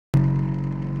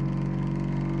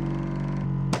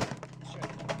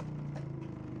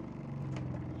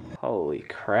Holy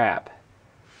crap.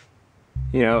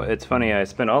 You know, it's funny, I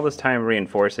spent all this time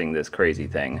reinforcing this crazy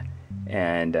thing,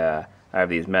 and I have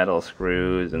these metal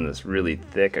screws and this really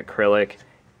thick acrylic,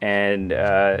 and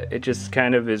it just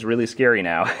kind of is really scary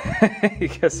now,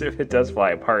 because if it does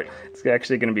fly apart, it's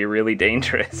actually going to be really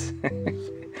dangerous.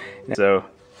 So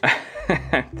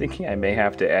I'm thinking I may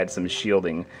have to add some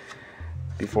shielding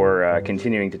before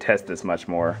continuing to test this much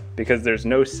more, because there's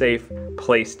no safe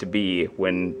place to be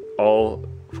when all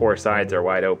four sides are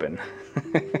wide open.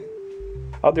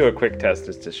 I'll do a quick test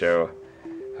just to show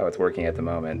how it's working at the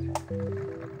moment.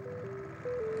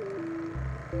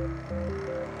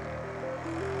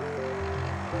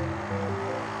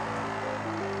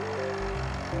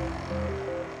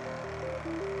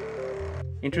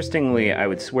 Interestingly, I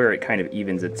would swear it kind of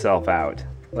evens itself out.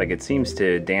 Like, it seems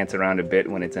to dance around a bit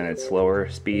when it's in its slower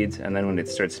speeds, and then when it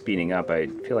starts speeding up, I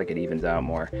feel like it evens out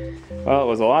more. Well, it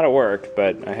was a lot of work,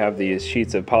 but I have these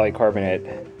sheets of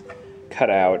polycarbonate cut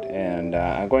out, and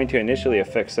I'm going to initially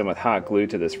affix them with hot glue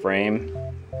to this frame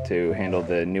to handle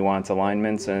the nuance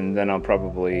alignments, and then I'll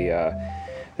probably, I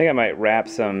think I might wrap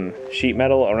some sheet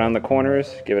metal around the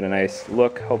corners, give it a nice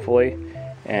look, hopefully,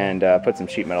 and put some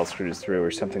sheet metal screws through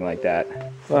or something like that.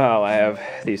 Well, I have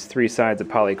these three sides of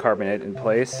polycarbonate in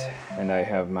place, and I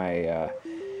have my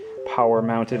power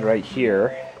mounted right here.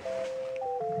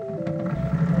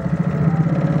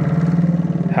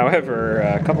 However,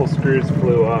 a couple screws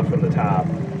flew off from the top.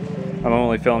 I'm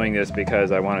only filming this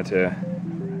because I wanted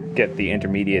to get the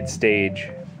intermediate stage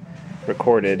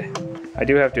recorded. I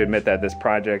do have to admit that this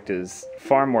project is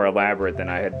far more elaborate than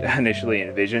I had initially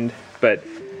envisioned, but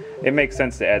it makes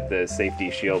sense to add the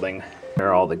safety shielding. There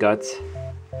are all the guts.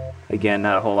 Again,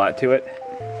 not a whole lot to it.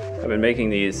 I've been making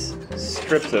these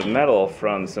strips of metal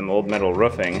from some old metal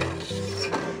roofing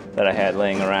that I had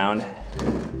laying around.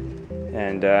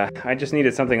 And I just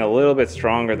needed something a little bit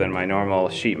stronger than my normal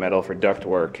sheet metal for duct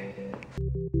work.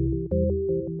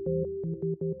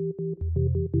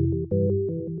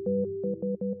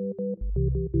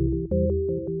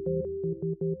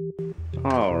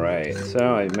 Alright,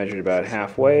 so I measured about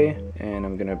halfway, and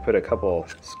I'm going to put a couple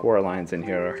score lines in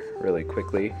here really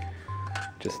quickly,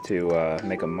 just to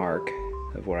make a mark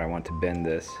of where I want to bend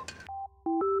this.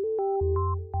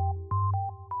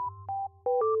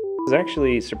 It's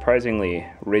actually surprisingly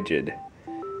rigid,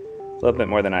 a little bit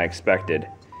more than I expected.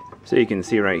 So you can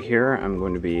see right here, I'm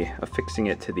going to be affixing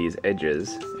it to these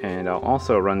edges, and I'll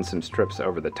also run some strips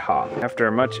over the top. After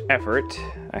much effort,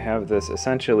 I have this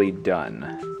essentially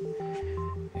done.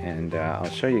 And I'll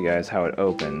show you guys how it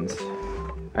opens.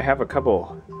 I have a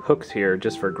couple hooks here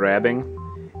just for grabbing,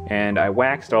 and I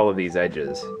waxed all of these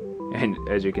edges. And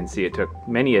as you can see, it took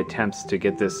many attempts to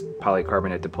get this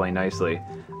polycarbonate to play nicely.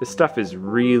 This stuff is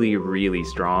really, really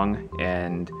strong,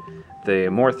 and the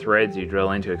more threads you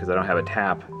drill into it, because I don't have a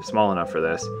tap small enough for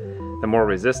this, the more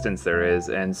resistance there is,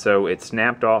 and so it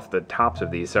snapped off the tops of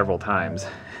these several times.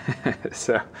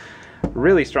 So,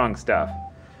 really strong stuff.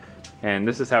 And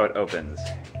this is how it opens.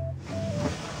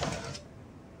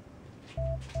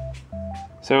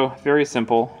 So, very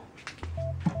simple.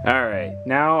 Alright,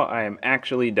 now I am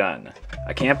actually done.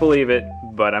 I can't believe it,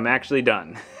 but I'm actually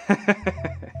done.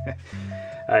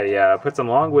 I put some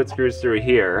long wood screws through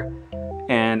here,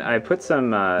 and I put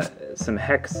some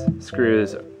hex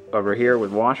screws over here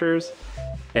with washers,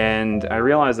 and I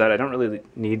realized that I don't really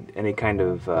need any kind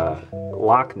of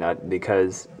lock nut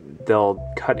because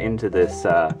they'll cut into this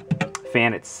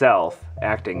fan itself,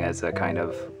 acting as a kind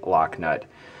of lock nut.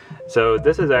 So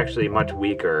this is actually much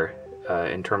weaker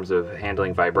in terms of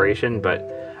handling vibration, but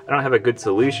I don't have a good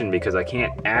solution because I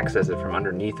can't access it from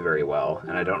underneath very well,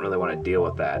 and I don't really want to deal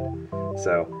with that.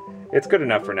 So it's good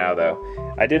enough for now,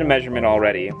 though. I did a measurement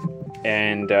already,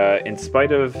 and in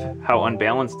spite of how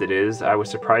unbalanced it is, I was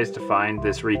surprised to find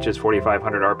this reaches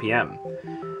 4,500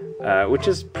 RPM, which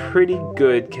is pretty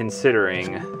good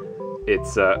considering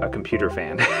it's a computer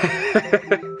fan.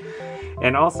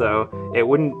 And also, it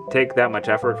wouldn't take that much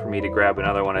effort for me to grab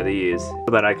another one of these so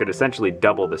that I could essentially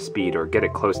double the speed or get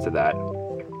it close to that.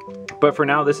 But for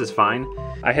now, this is fine.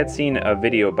 I had seen a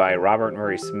video by Robert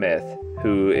Murray Smith,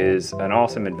 who is an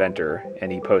awesome inventor,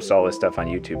 and he posts all this stuff on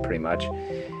YouTube pretty much.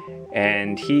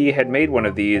 And he had made one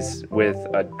of these with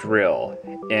a drill.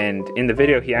 And in the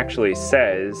video, he actually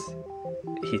says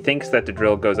he thinks that the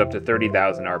drill goes up to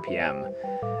 30,000 RPM.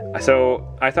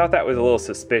 So I thought that was a little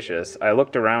suspicious. I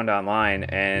looked around online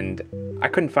and I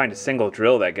couldn't find a single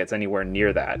drill that gets anywhere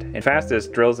near that. In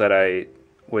fastest drills that I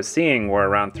was seeing were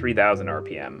around 3,000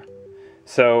 RPM.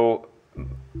 So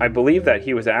I believe that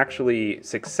he was actually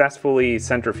successfully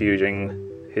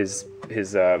centrifuging his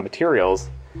materials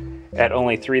at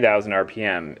only 3,000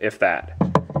 RPM, if that.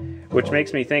 which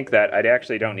makes me think that I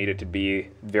actually don't need it to be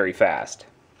very fast.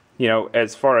 You know,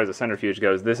 as far as a centrifuge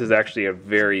goes, this is actually a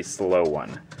very slow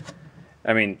one.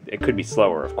 I mean, it could be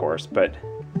slower, of course, but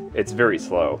it's very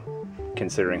slow,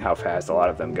 considering how fast a lot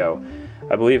of them go.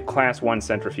 I believe Class 1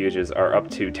 centrifuges are up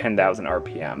to 10,000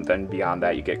 RPM. Then beyond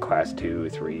that, you get Class 2,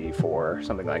 3, 4,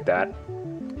 something like that.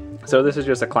 So this is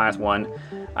just a Class 1,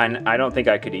 and I don't think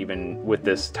I could even, with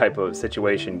this type of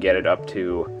situation, get it up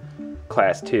to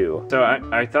Class 2. So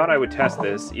I thought I would test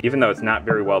this, even though it's not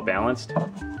very well balanced.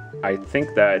 I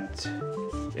think that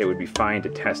it would be fine to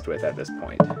test with at this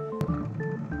point.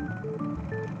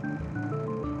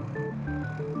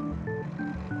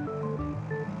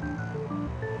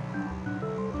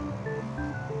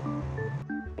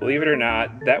 Believe it or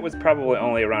not, that was probably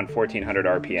only around 1400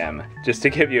 RPM, just to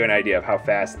give you an idea of how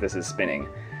fast this is spinning.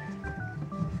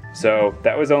 So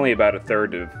that was only about a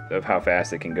third of how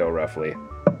fast it can go, roughly.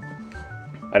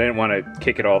 I didn't want to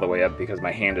kick it all the way up because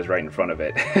my hand is right in front of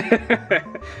it.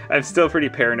 I'm still pretty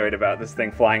paranoid about this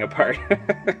thing flying apart.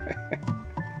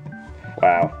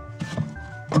 Wow.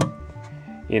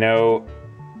 You know,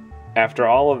 after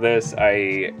all of this,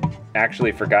 I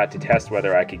actually forgot to test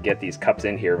whether I could get these cups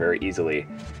in here very easily.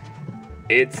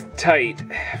 It's tight,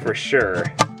 for sure,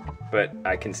 but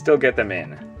I can still get them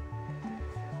in.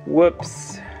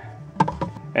 Whoops.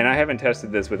 And I haven't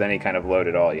tested this with any kind of load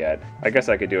at all yet. I guess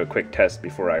I could do a quick test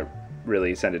before I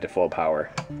really send it to full power.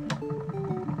 It's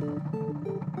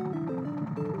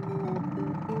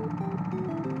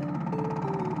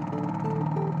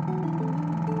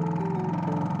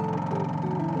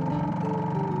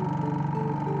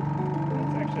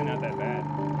actually not that bad.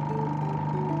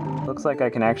 Looks like I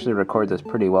can actually record this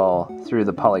pretty well through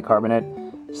the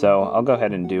polycarbonate, so I'll go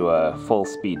ahead and do a full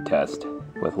speed test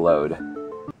with load.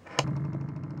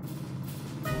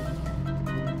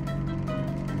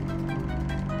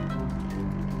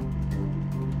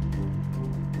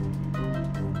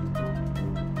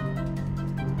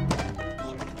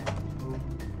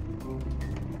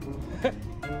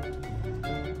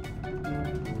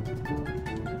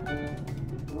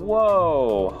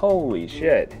 Whoa, holy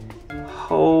shit.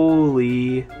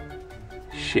 Holy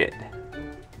shit.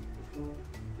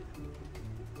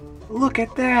 Look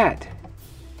at that.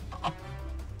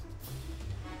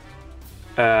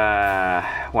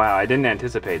 Wow, I didn't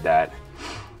anticipate that.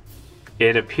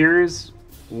 It appears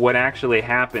what actually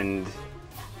happened,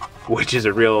 which is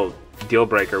a real deal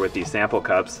breaker with these sample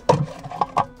cups,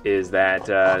 is that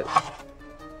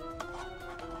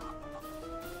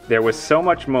there was so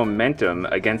much momentum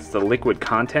against the liquid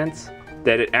contents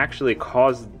that it actually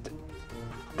caused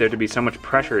there to be so much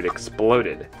pressure it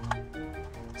exploded.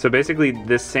 So basically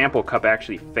this sample cup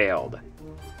actually failed.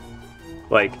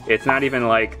 Like, it's not even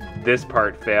like this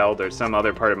part failed or some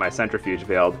other part of my centrifuge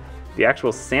failed. The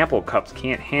actual sample cups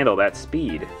can't handle that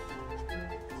speed.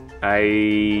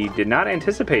 I did not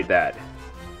anticipate that.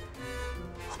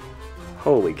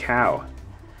 Holy cow.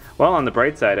 Well, on the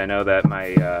bright side, I know that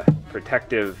my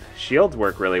protective shields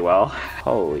work really well.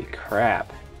 Holy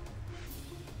crap.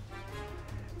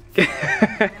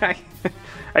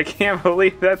 I can't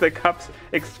believe that the cups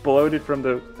exploded from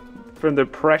the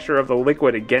pressure of the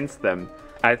liquid against them.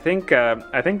 I think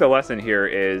the lesson here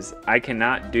is I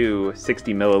cannot do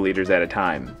 60 milliliters at a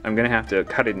time. I'm gonna have to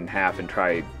cut it in half and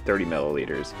try 30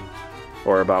 milliliters,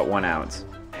 or about 1 ounce.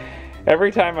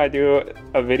 Every time I do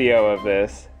a video of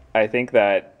this, I think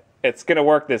that it's gonna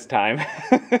work this time.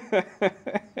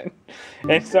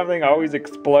 And something always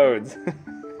explodes.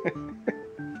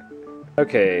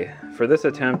 Okay, for this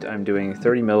attempt I'm doing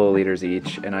 30 milliliters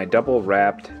each, and I double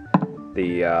wrapped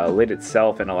the lid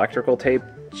itself in electrical tape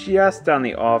just on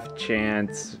the off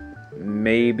chance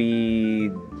maybe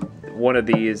one of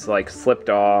these like slipped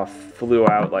off, flew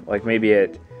out, like maybe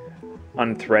it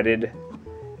unthreaded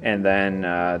and then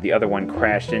the other one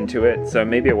crashed into it. So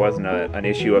maybe it wasn't an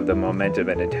issue of the momentum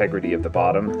and integrity of the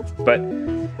bottom, but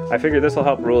I figure this will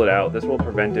help rule it out. This will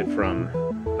prevent it from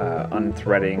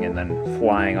unthreading and then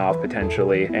flying off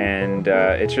potentially, and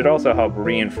it should also help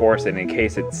reinforce it in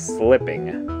case it's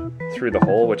slipping through the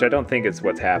hole, which I don't think is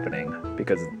what's happening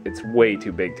because it's way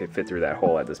too big to fit through that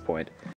hole at this point.